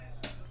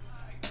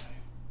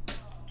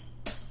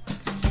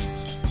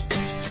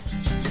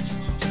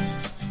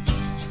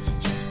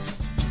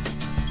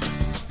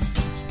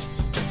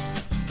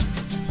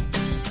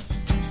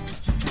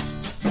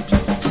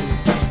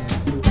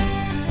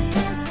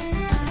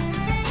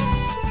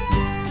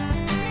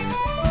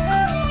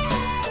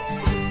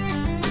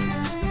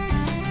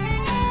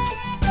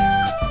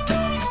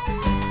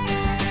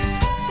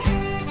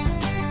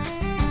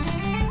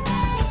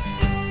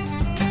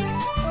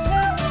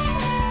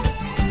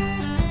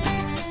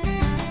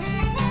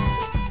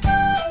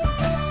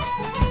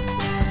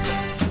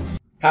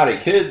Howdy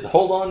kids,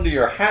 hold on to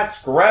your hats,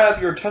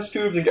 grab your test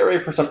tubes, and get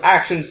ready for some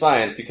action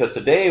science, because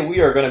today we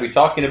are going to be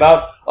talking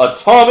about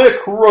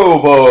Atomic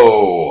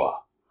Robo!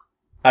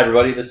 Hi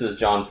everybody, this is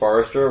John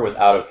Forrester with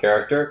Out of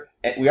Character,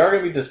 and we are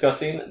going to be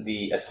discussing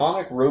the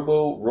Atomic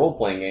Robo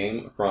role-playing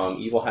game from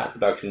Evil Hat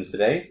Productions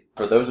today.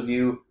 For those of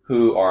you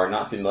who are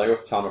not familiar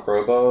with Atomic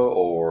Robo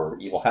or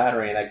Evil Hat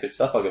or any of that good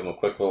stuff, I'll give them a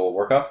quick little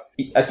workup.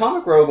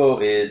 Atomic Robo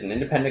is an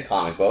independent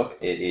comic book.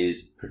 It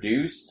is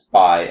produced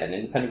by an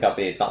independent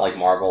company. It's not like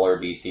Marvel or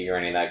DC or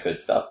any of that good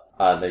stuff.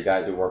 The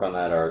guys who work on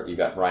that are, you've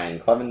got Brian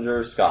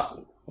Clevenger,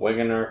 Scott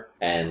Wigener,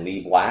 and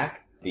Lee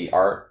Black. The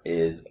art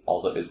is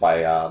by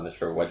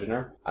Mr.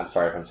 Wegener. I'm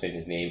sorry if I'm saying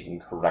his name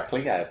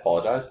incorrectly. I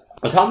apologize.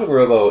 Atomic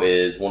Robo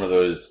is one of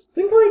those,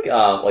 think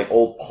like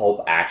old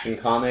pulp action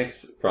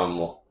comics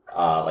from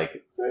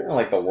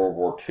like the World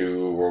War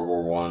II, World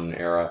War I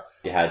era.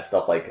 You had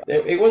stuff like,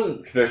 it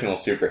wasn't traditional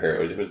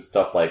superheroes. It was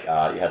stuff like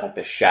you had like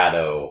the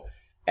Shadow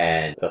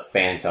and the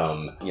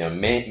Phantom,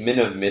 Men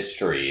of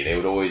Mystery. They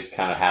would always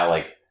kind of have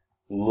like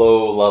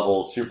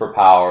low-level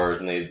superpowers,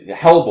 and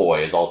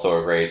Hellboy is also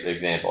a great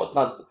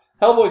example.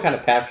 Hellboy kind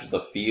of captures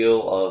the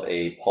feel of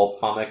a pulp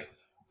comic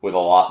with a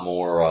lot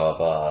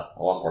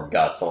more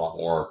guts, a lot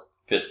more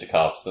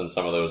fisticuffs than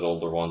some of those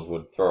older ones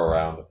would throw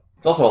around.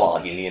 It's also a lot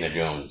like Indiana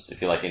Jones,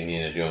 if you like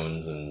Indiana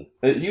Jones, and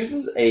it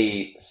uses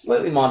a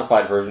slightly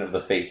modified version of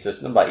the Fate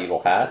system by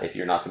Evil Hat. If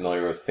you're not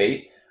familiar with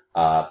Fate,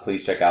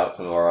 please check out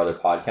some of our other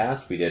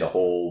podcasts. We did a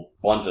whole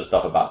bunch of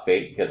stuff about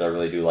Fate because I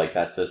really do like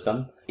that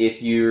system.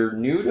 If you're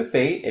new to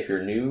Fate, if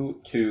you're new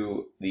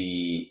to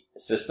the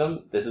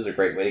system, this is a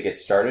great way to get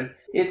started.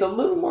 It's a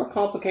little more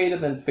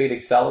complicated than Fate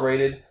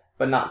Accelerated,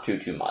 but not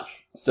too much.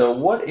 So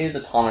what is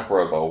Atomic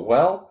Robo?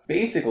 Well,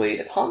 basically,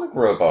 Atomic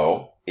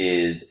Robo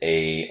is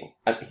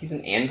he's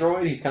an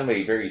android. He's kind of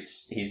a very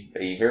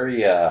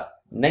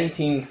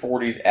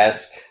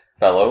 1940s-esque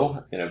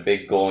fellow,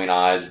 big glowing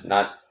eyes,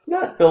 not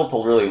built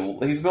to really,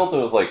 he's built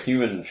to like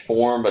human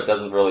form, but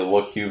doesn't really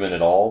look human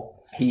at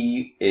all.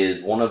 He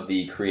is one of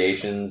the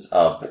creations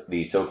of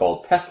the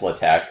so-called Tesla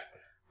tech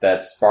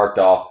that sparked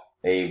off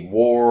a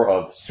war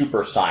of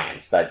super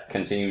science that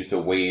continues to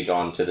wage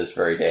on to this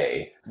very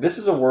day. This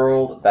is a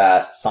world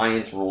that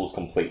science rules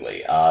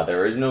completely.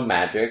 There is no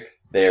magic.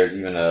 There's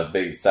even a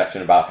big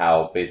section about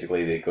how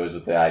basically it goes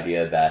with the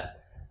idea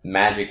that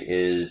magic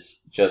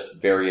is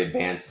just very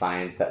advanced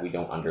science that we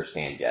don't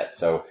understand yet.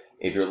 So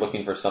if you're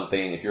looking for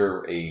something, if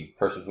you're a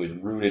person who is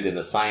rooted in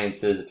the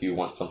sciences, if you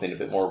want something a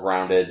bit more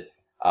grounded,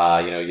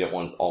 you don't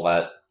want all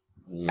that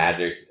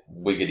magic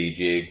wiggity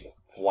jig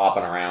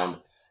flopping around,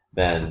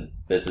 then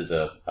this is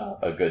a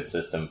good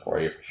system for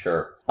you for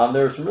sure.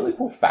 There are some really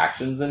cool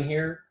factions in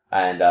here,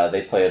 and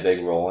they play a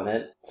big role in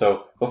it.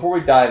 So before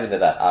we dive into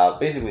that,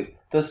 basically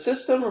the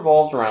system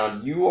revolves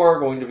around, you are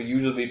going to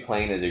usually be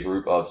playing as a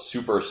group of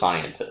super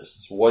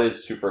scientists. What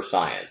is super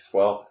science?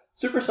 Well,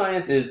 super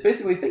science is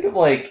basically, think of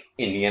like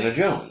Indiana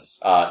Jones.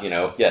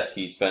 Yes,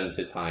 he spends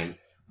his time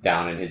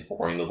down in his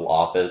boring little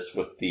office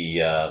with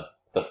the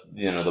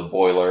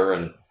boiler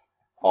and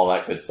all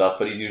that good stuff,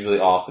 but he's usually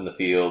off in the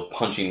field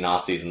punching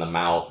Nazis in the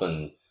mouth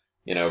and,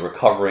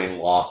 recovering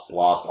lost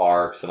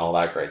arcs and all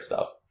that great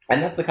stuff.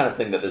 And that's the kind of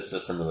thing that this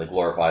system really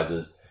glorifies,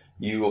 is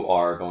you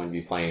are going to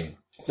be playing,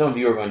 some of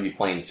you are going to be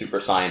playing super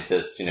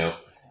scientists, you're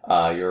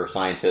a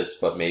scientist,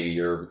 but maybe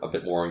you're a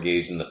bit more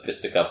engaged in the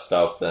fisticuff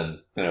stuff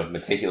than,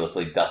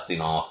 meticulously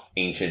dusting off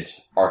ancient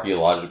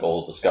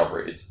archaeological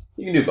discoveries.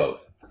 You can do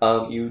both.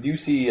 You do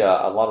see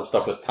a lot of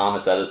stuff with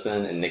Thomas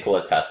Edison and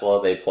Nikola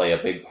Tesla. They play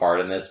a big part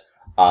in this.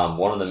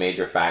 One of the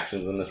major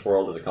factions in this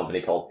world is a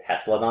company called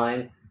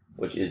Tesladyne,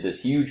 which is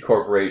this huge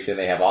corporation.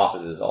 They have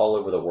offices all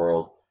over the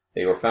world.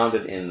 They were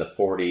founded in the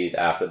 40s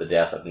after the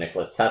death of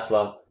Nikola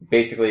Tesla.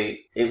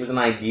 Basically, it was an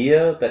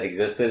idea that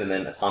existed, and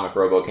then Atomic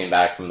Robo came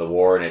back from the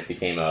war, and it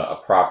became a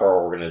proper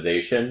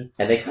organization.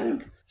 And they kind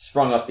of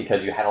sprung up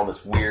because you had all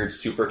this weird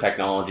super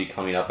technology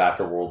coming up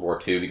after World War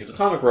II, because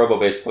Atomic Robo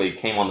basically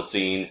came on the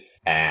scene,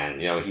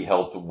 and, he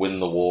helped win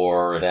the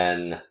war, and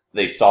then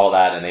they saw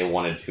that and they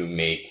wanted to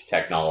make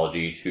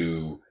technology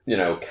to,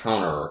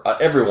 counter,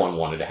 everyone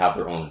wanted to have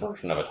their own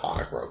version of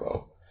Atomic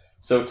Robo.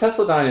 So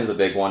Tesladyne is a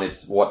big one.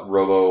 It's what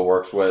Robo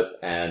works with,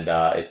 and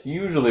it's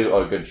usually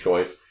a good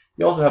choice.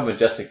 You also have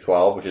Majestic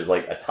 12, which is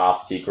like a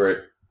top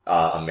secret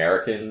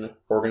American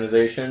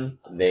organization.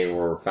 They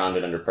were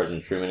founded under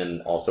President Truman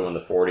and also in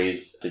the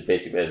 40s,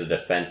 basically as a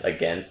defense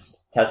against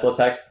Tesla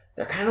tech.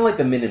 They're kind of like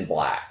the Men in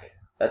Black.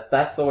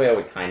 That's the way I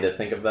would kind of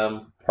think of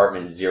them.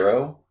 Department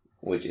Zero,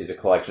 which is a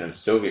collection of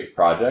Soviet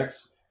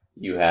projects.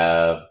 You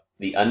have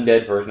the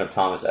undead version of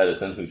Thomas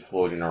Edison, who's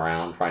floating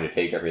around trying to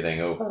take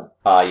everything over.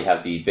 You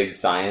have the Big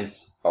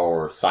Science,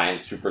 or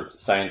Science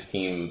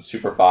Team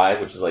Super 5,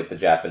 which is like the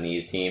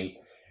Japanese team.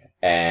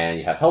 And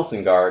you have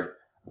Helsingard,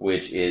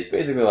 which is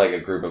basically like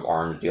a group of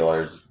arms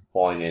dealers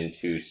falling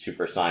into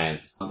super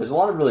science. There's a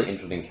lot of really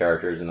interesting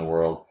characters in the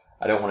world.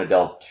 I don't want to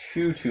delve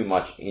too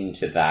much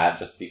into that,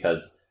 just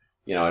because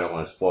I don't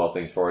want to spoil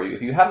things for you.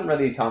 If you haven't read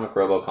the Atomic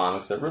Robo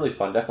comics, they're really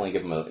fun. Definitely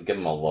give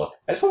them a look.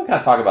 I just want to kind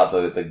of talk about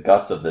the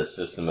guts of this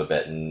system a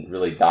bit and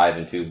really dive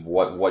into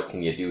what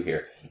can you do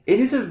here. It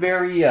is a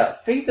very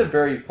Fate's a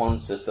very fun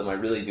system. I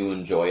really do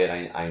enjoy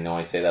it. I know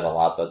I say that a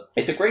lot, but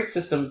it's a great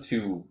system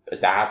to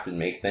adapt and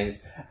make things.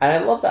 And I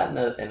love that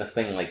in a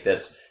thing like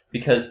this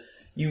because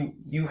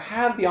you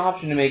have the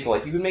option to make you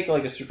can make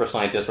a super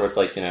scientist where it's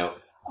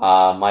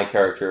my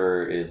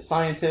character is a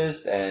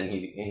scientist, and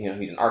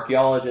he's an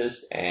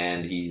archaeologist,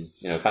 and he's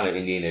kind of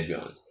Indiana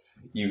Jones.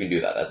 You can do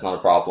that. That's not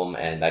a problem,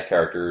 and that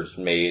character's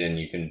made, and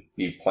you can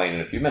be playing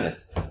in a few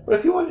minutes. But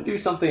if you want to do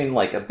something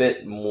a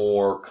bit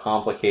more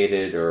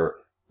complicated, or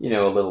a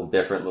little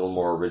different, a little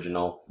more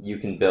original, you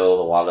can build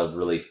a lot of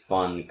really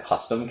fun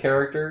custom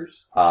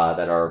characters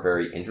that are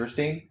very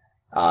interesting.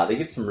 They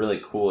give some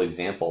really cool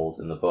examples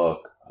in the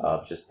book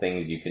of just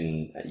things you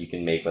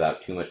can make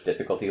without too much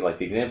difficulty. Like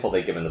the example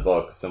they give in the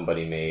book,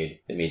 they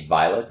made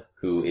Violet,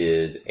 who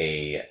is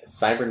a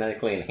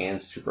cybernetically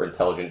enhanced, super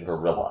intelligent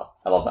gorilla.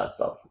 I love that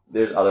stuff.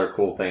 There's other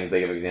cool things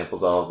they give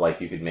examples of,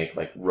 you could make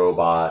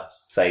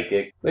robots,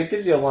 psychic. But it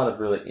gives you a lot of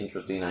really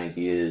interesting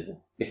ideas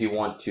if you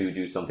want to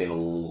do something a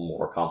little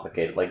more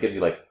complicated. It gives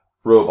you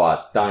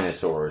robots,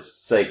 dinosaurs,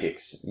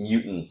 psychics,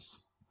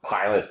 mutants,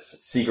 pilots,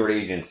 secret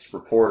agents,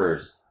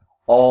 reporters,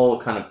 all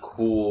kind of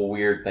cool,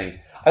 weird things.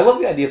 I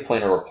love the idea of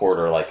playing a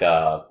reporter,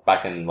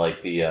 back in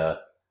the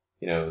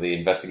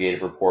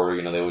investigative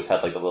reporter. They always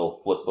had the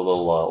little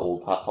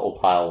old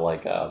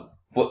tile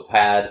flip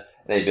pad,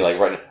 and they'd be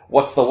writing,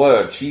 "What's the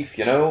word, chief?"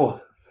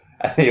 And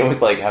they always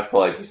have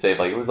to say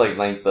it was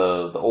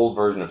the old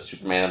version of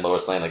Superman and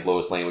Lois Lane.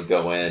 Lois Lane would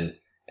go in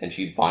and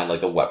she'd find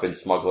the weapon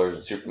smugglers,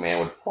 and Superman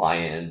would fly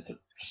in to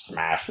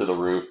smash through the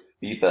roof,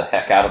 beat the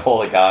heck out of all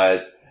the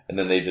guys, and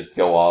then they just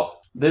go off.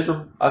 There's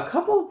a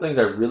couple of things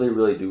I really,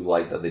 really do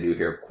like that they do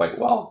here quite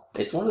well.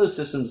 It's one of those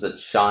systems that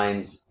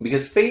shines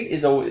because Fate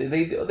is always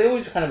they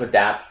always kind of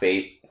adapt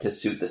Fate to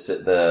suit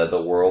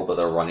the world that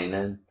they're running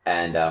in,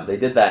 and they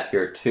did that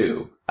here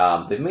too.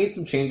 They've made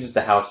some changes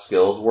to how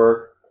skills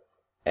work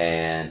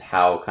and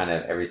how kind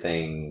of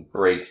everything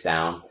breaks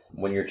down.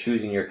 When you're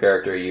choosing your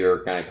character,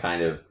 you're going to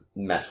kind of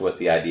mess with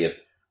the idea of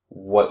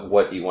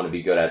what do you want to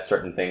be good at.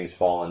 Certain things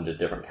fall into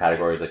different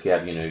categories. You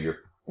have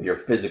your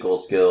physical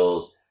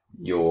skills,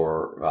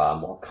 your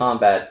more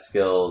combat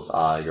skills,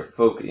 your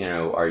focus.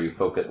 Are you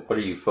focused? What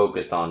are you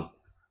focused on?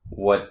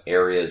 What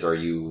areas are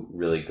you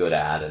really good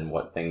at, and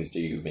what things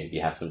do you maybe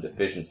have some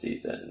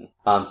deficiencies in?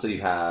 So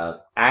you have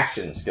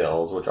action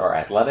skills, which are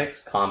athletics,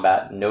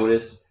 combat,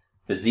 notice,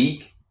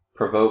 physique,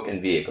 provoke,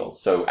 and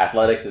vehicles. So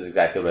athletics is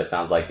exactly what it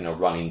sounds like.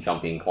 Running,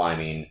 jumping,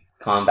 climbing.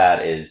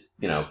 Combat is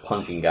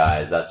punching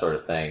guys, that sort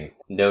of thing.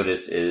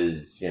 Notice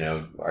is,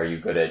 are you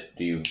good at,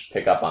 do you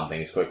pick up on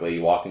things quickly?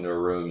 You walk into a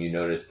room, you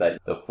notice that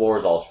the floor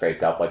is all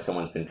scraped up,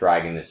 someone's been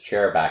dragging this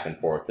chair back and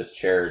forth. This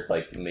chair is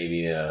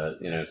maybe,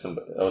 there's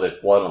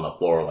blood on the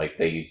floor,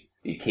 these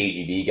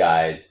KGB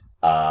guys,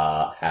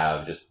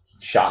 have just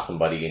shot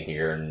somebody in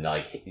here and,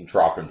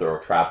 dropped him through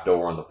a trap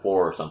door on the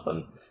floor or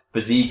something.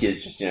 Physique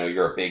is just,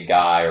 you're a big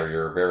guy or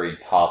you're very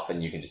tough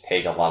and you can just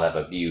take a lot of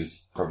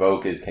abuse.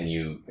 Provoke is,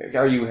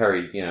 are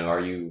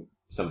you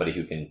somebody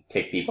who can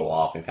take people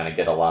off and kind of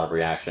get a lot of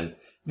reaction.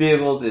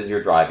 Vehicles is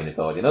your driving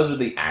ability. And those are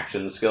the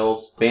action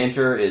skills.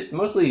 Banter is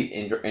mostly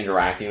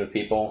interacting with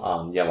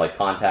people. You have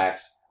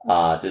contacts,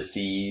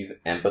 deceive,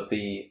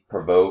 empathy,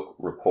 provoke,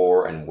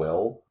 rapport, and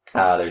will.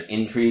 There's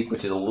intrigue,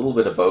 which is a little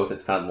bit of both.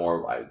 It's kind of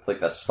more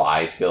the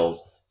spy skills.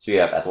 So you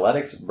have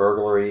athletics,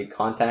 burglary,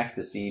 contacts,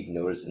 deceive,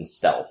 notice, and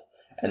stealth.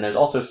 And there's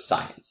also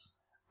science,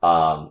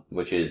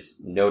 which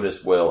is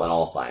notice, will, and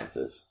all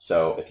sciences.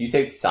 So if you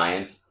take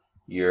science,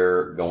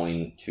 you're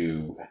going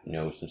to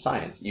know some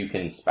science. You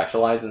can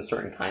specialize in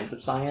certain kinds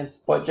of science,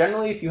 but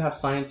generally if you have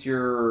science,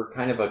 you're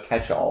kind of a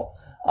catch-all.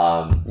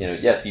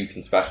 Yes, you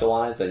can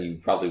specialize, and you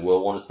probably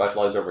will want to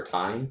specialize over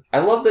time. I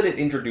love that it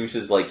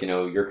introduces,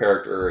 your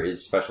character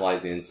is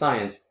specializing in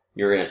science.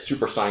 You're in a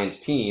super science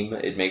team.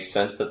 It makes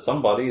sense that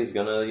somebody is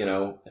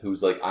gonna,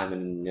 who's I'm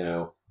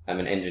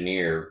an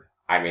engineer.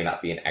 I may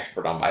not be an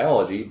expert on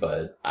biology,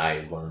 but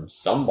I learned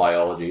some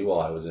biology while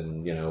I was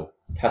in,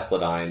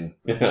 Tesladyne,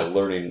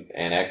 learning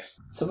Annex.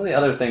 Some of the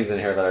other things in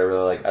here that I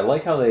really like. I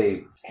like how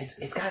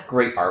it's got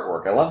great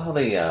artwork. I love how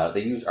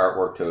they use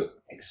artwork to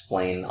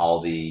explain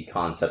all the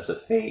concepts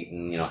of Fate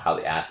and, how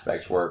the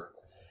aspects work.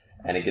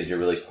 And it gives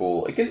you a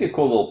cool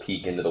little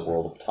peek into the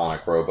world of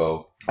Atomic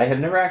Robo. I have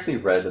never actually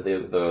read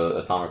the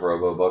Atomic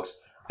Robo books.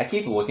 I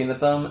keep looking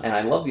at them, and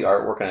I love the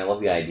artwork, and I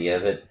love the idea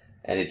of it,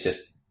 and it's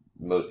just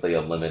mostly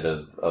a limit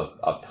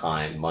of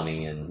time,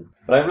 money,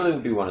 but I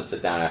really do want to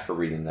sit down after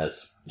reading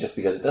this, just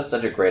because it does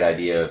such a great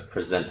idea of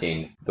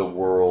presenting the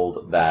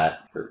world that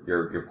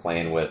you're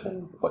playing with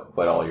and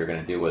what all you're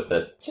going to do with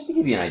it. Just to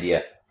give you an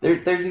idea,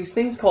 there's these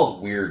things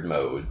called weird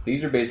modes.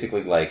 These are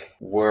basically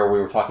where we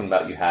were talking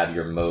about you have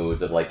your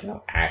modes of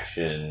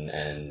action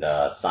and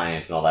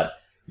science and all that.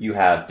 You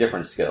have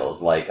different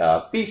skills,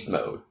 beast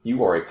mode.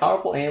 You are a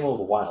powerful animal of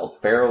the wild,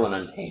 feral and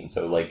untamed.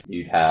 So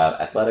you'd have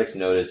athletics,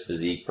 notice,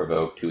 physique,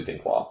 provoke, tooth, and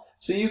claw.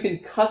 So you can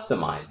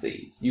customize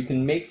these. You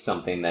can make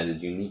something that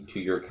is unique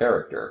to your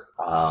character.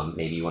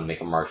 Maybe you want to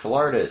make a martial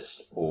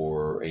artist,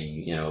 or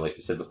like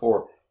you said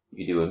before,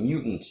 you do a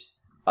mutant.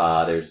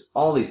 There's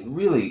all these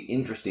really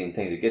interesting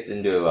things. It gets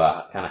into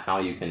kind of how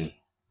you can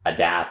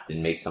adapt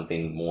and make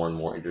something more and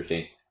more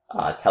interesting.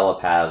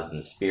 Telepaths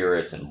and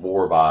spirits and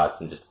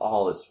warbots and just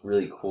all this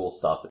really cool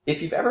stuff.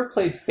 If you've ever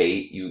played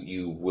Fate,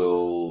 you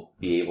will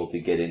be able to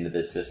get into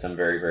this system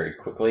very, very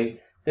quickly.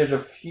 There's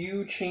a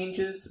few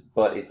changes,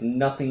 but it's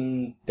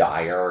nothing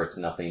dire. It's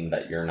nothing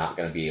that you're not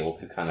going to be able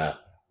to kind of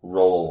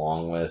roll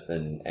along with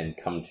and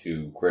come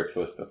to grips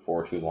with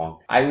before too long.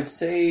 I would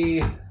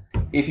say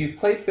if you've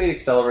played Fate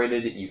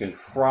Accelerated, you can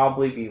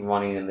probably be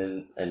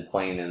running and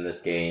playing in this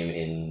game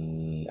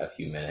in a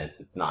few minutes.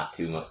 It's not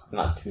too much. It's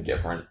not too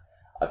different.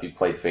 If you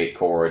played Fate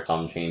Core,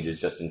 some changes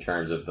just in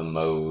terms of the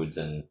modes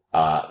and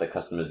the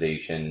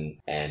customization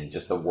and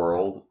just the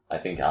world. I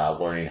think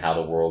learning how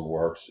the world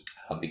works,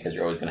 because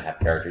you're always going to have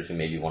characters who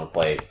maybe want to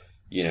play,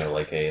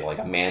 like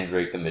a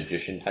Mandrake the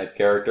Magician type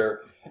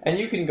character. And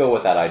you can go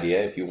with that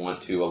idea if you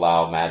want to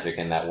allow magic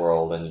in that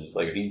world, and just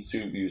if he's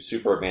use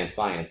super advanced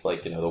science,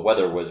 like the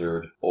Weather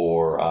Wizard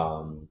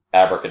or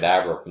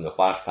Abracadabra from the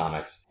Flash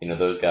comics.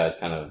 Those guys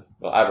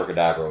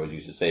Abracadabra always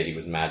used to say he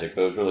was magic,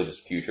 but it was really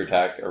just future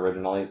tech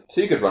originally. So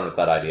you could run with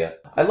that idea.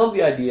 I love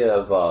the idea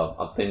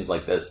of things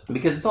like this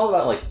because it's all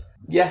about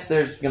yes,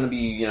 there's going to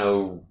be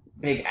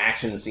big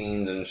action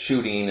scenes and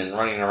shooting and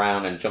running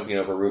around and jumping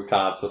over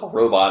rooftops with a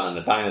robot and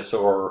a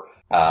dinosaur.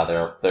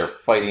 They're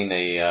fighting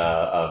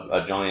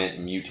a giant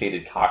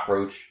mutated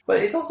cockroach, but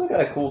it's also got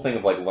a cool thing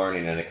of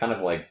learning, and it kind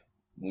of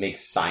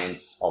makes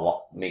science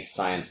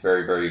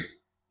very, very,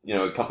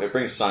 it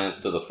brings science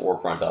to the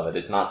forefront of it.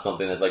 It's not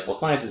something that's well,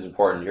 science is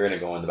important. You're going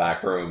to go in the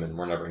back room and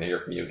we're never going to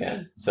hear from you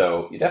again.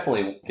 So you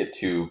definitely get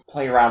to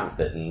play around with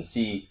it and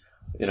see,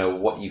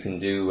 what you can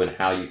do and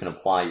how you can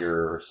apply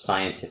your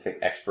scientific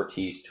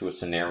expertise to a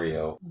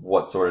scenario,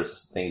 what sort of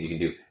things you can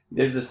do.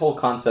 There's this whole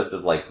concept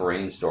of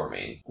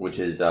brainstorming, which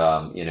is,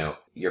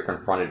 you're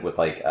confronted with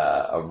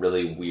a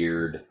really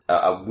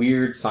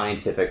weird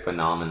scientific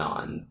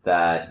phenomenon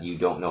that you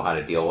don't know how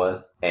to deal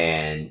with.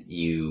 And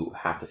you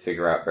have to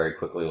figure out very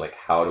quickly,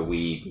 how do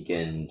we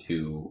begin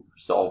to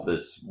solve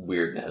this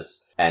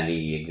weirdness? And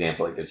the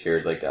example it gives here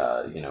is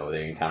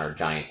they encounter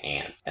giant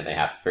ants and they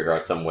have to figure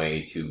out some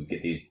way to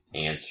get these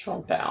ants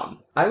shrunk down.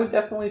 I would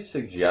definitely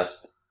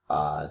suggest,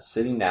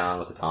 sitting down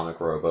with Atomic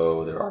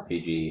Robo, their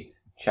RPG,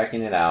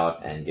 checking it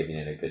out and giving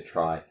it a good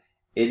try.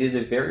 It is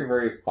a very,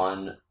 very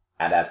fun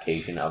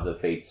adaptation of the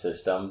Fate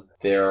system.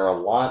 There are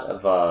a lot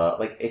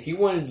of, if you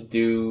wanted to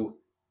do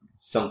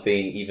something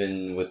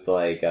even with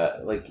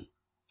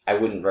I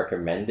wouldn't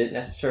recommend it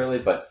necessarily,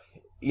 but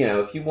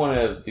if you want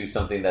to do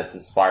something that's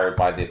inspired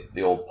by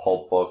the old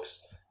pulp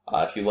books,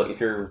 if you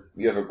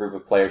have a group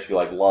of players who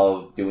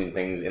love doing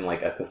things in a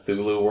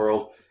Cthulhu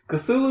world.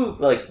 Cthulhu,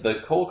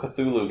 the whole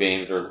Cthulhu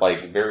games are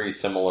very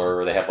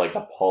similar. They have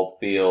a pulp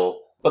feel,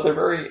 but they're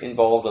very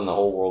involved in the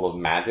whole world of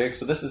magic.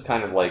 So this is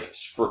kind of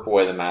strip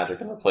away the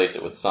magic and replace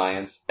it with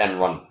science and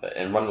run with it.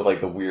 And run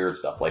with the weird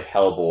stuff like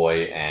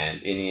Hellboy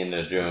and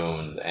Indiana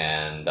Jones.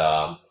 And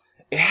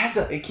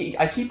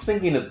I keep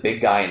thinking of Big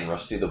Guy and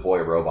Rusty the Boy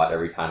Robot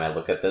every time I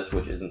look at this,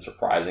 which isn't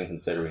surprising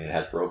considering it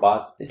has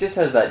robots. It just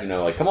has that,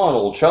 come on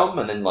old chum.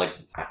 And then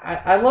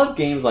I love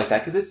games like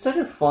that because it's such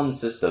a fun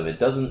system. It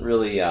doesn't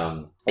really,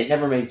 it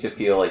never makes you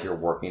feel like you're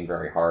working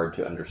very hard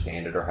to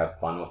understand it or have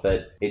fun with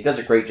it. It does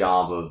a great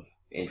job of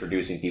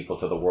introducing people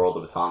to the world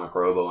of Atomic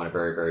Robo in a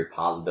very, very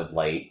positive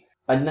light.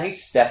 A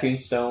nice stepping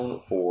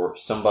stone for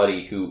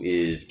somebody who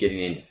is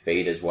getting into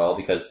Fate as well,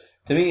 because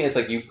to me it's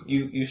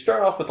you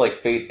start off with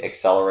Fate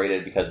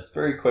Accelerated because it's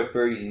very quick,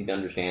 very easy to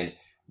understand.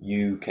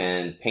 You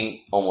can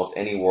paint almost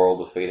any world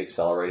with Fate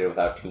Accelerated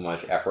without too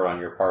much effort on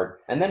your part.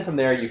 And then from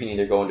there you can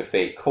either go into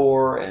Fate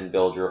Core and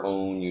build your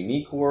own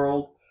unique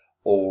world,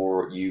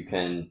 or you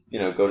can,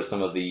 go to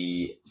some of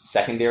the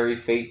secondary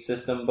Fate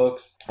system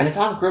books. And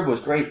Atomic Robo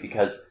was great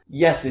because,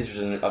 yes, there's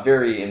a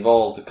very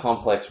involved,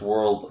 complex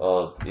world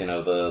of,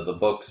 the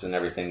books and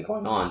everything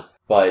going on.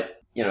 But,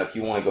 if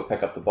you want to go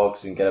pick up the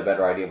books and get a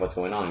better idea of what's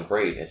going on,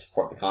 great. And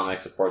support the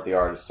comics, support the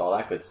artists, all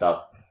that good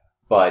stuff.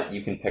 But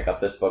you can pick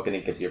up this book and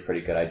it gives you a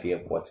pretty good idea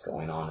of what's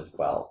going on as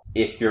well.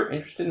 If you're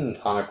interested in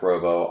Atomic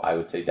Robo, I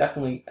would say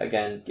definitely,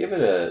 again, give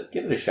it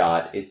a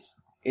shot.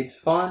 It's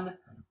fun.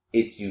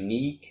 It's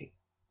unique.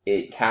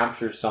 It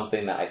captures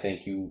something that I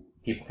think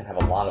people can have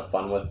a lot of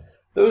fun with.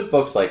 Those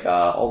books,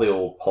 all the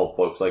old pulp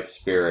books like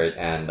Spirit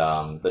and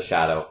The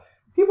Shadow,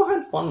 people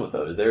had fun with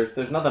those.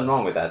 There's nothing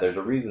wrong with that. There's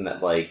a reason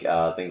that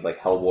things like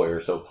Hellboy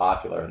are so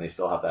popular and they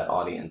still have that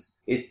audience.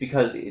 It's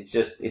because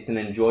it's an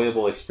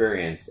enjoyable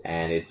experience,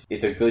 and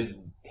it's a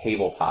good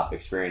tabletop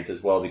experience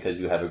as well because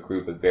you have a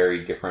group of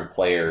very different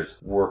players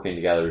working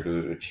together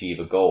to achieve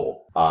a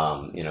goal.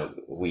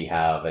 We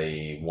have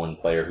one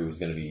player who's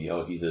going to be,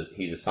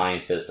 he's a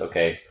scientist.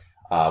 Okay.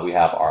 We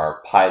have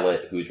our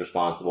pilot who's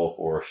responsible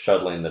for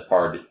shuttling. He's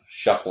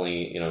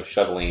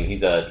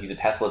a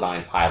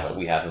Tesladyne pilot.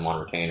 We have him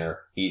on retainer.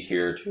 He's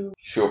here to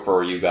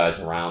chauffeur you guys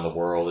around the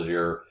world as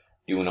you're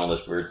doing all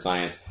this weird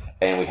science.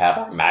 And we have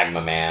our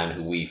Magma Man,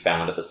 who we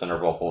found at the center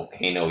of a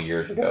volcano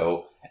years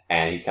ago,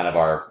 and he's kind of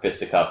our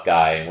fisticuff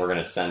guy, and we're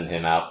going to send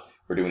him out.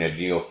 We're doing a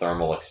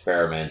geothermal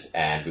experiment,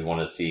 and we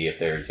want to see if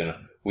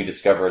we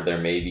discovered there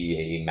may be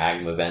a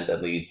magma vent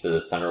that leads to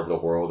the center of the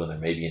world, and there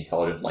may be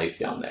intelligent life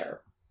down there.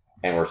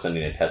 And we're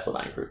sending a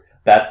Tesladyne crew.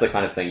 That's the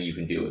kind of thing you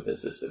can do with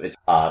this system. It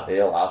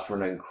allows for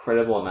an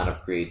incredible amount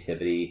of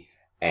creativity,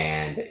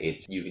 and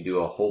you can do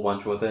a whole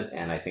bunch with it,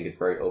 and I think it's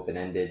very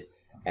open-ended,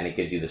 and it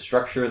gives you the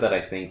structure that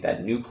I think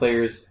that new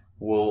players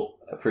will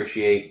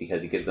appreciate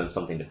because it gives them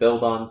something to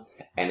build on,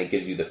 and it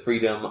gives you the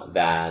freedom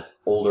that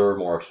older,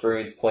 more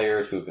experienced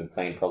players who've been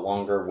playing for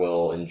longer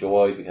will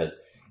enjoy because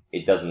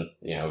it doesn't,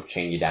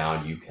 chain you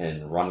down. You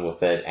can run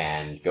with it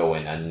and go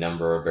in a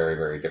number of very,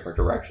 very different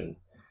directions.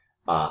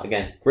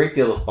 Again, great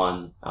deal of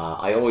fun.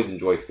 I always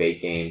enjoy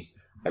Fate games.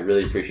 I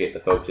really appreciate the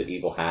folks at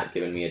Evil Hat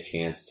giving me a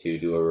chance to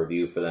do a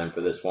review for them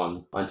for this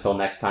one. Until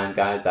next time,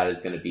 guys, that is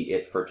going to be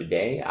it for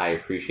today. I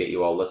appreciate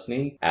you all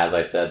listening. As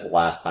I said the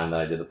last time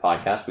that I did the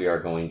podcast, we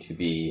are going to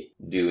be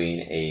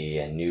doing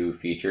a new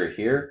feature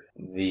here.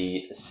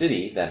 The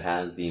city that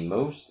has the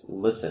most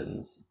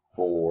listens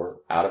for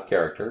Out of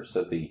Character,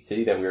 so the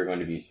city that we are going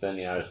to be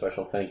sending out a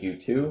special thank you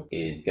to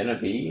is going to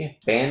be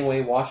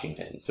Spanway,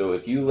 Washington. So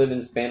if you live in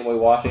Spanway,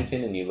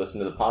 Washington and you listen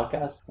to the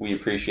podcast, we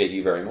appreciate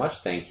you very much.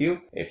 Thank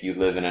you. If you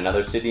live in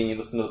another city and you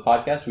listen to the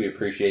podcast, we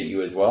appreciate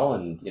you as well.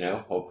 And,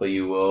 hopefully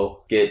you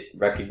will get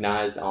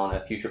recognized on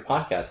a future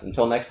podcast.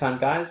 Until next time,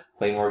 guys,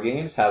 play more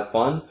games, have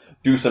fun,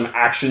 do some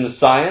action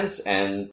science, and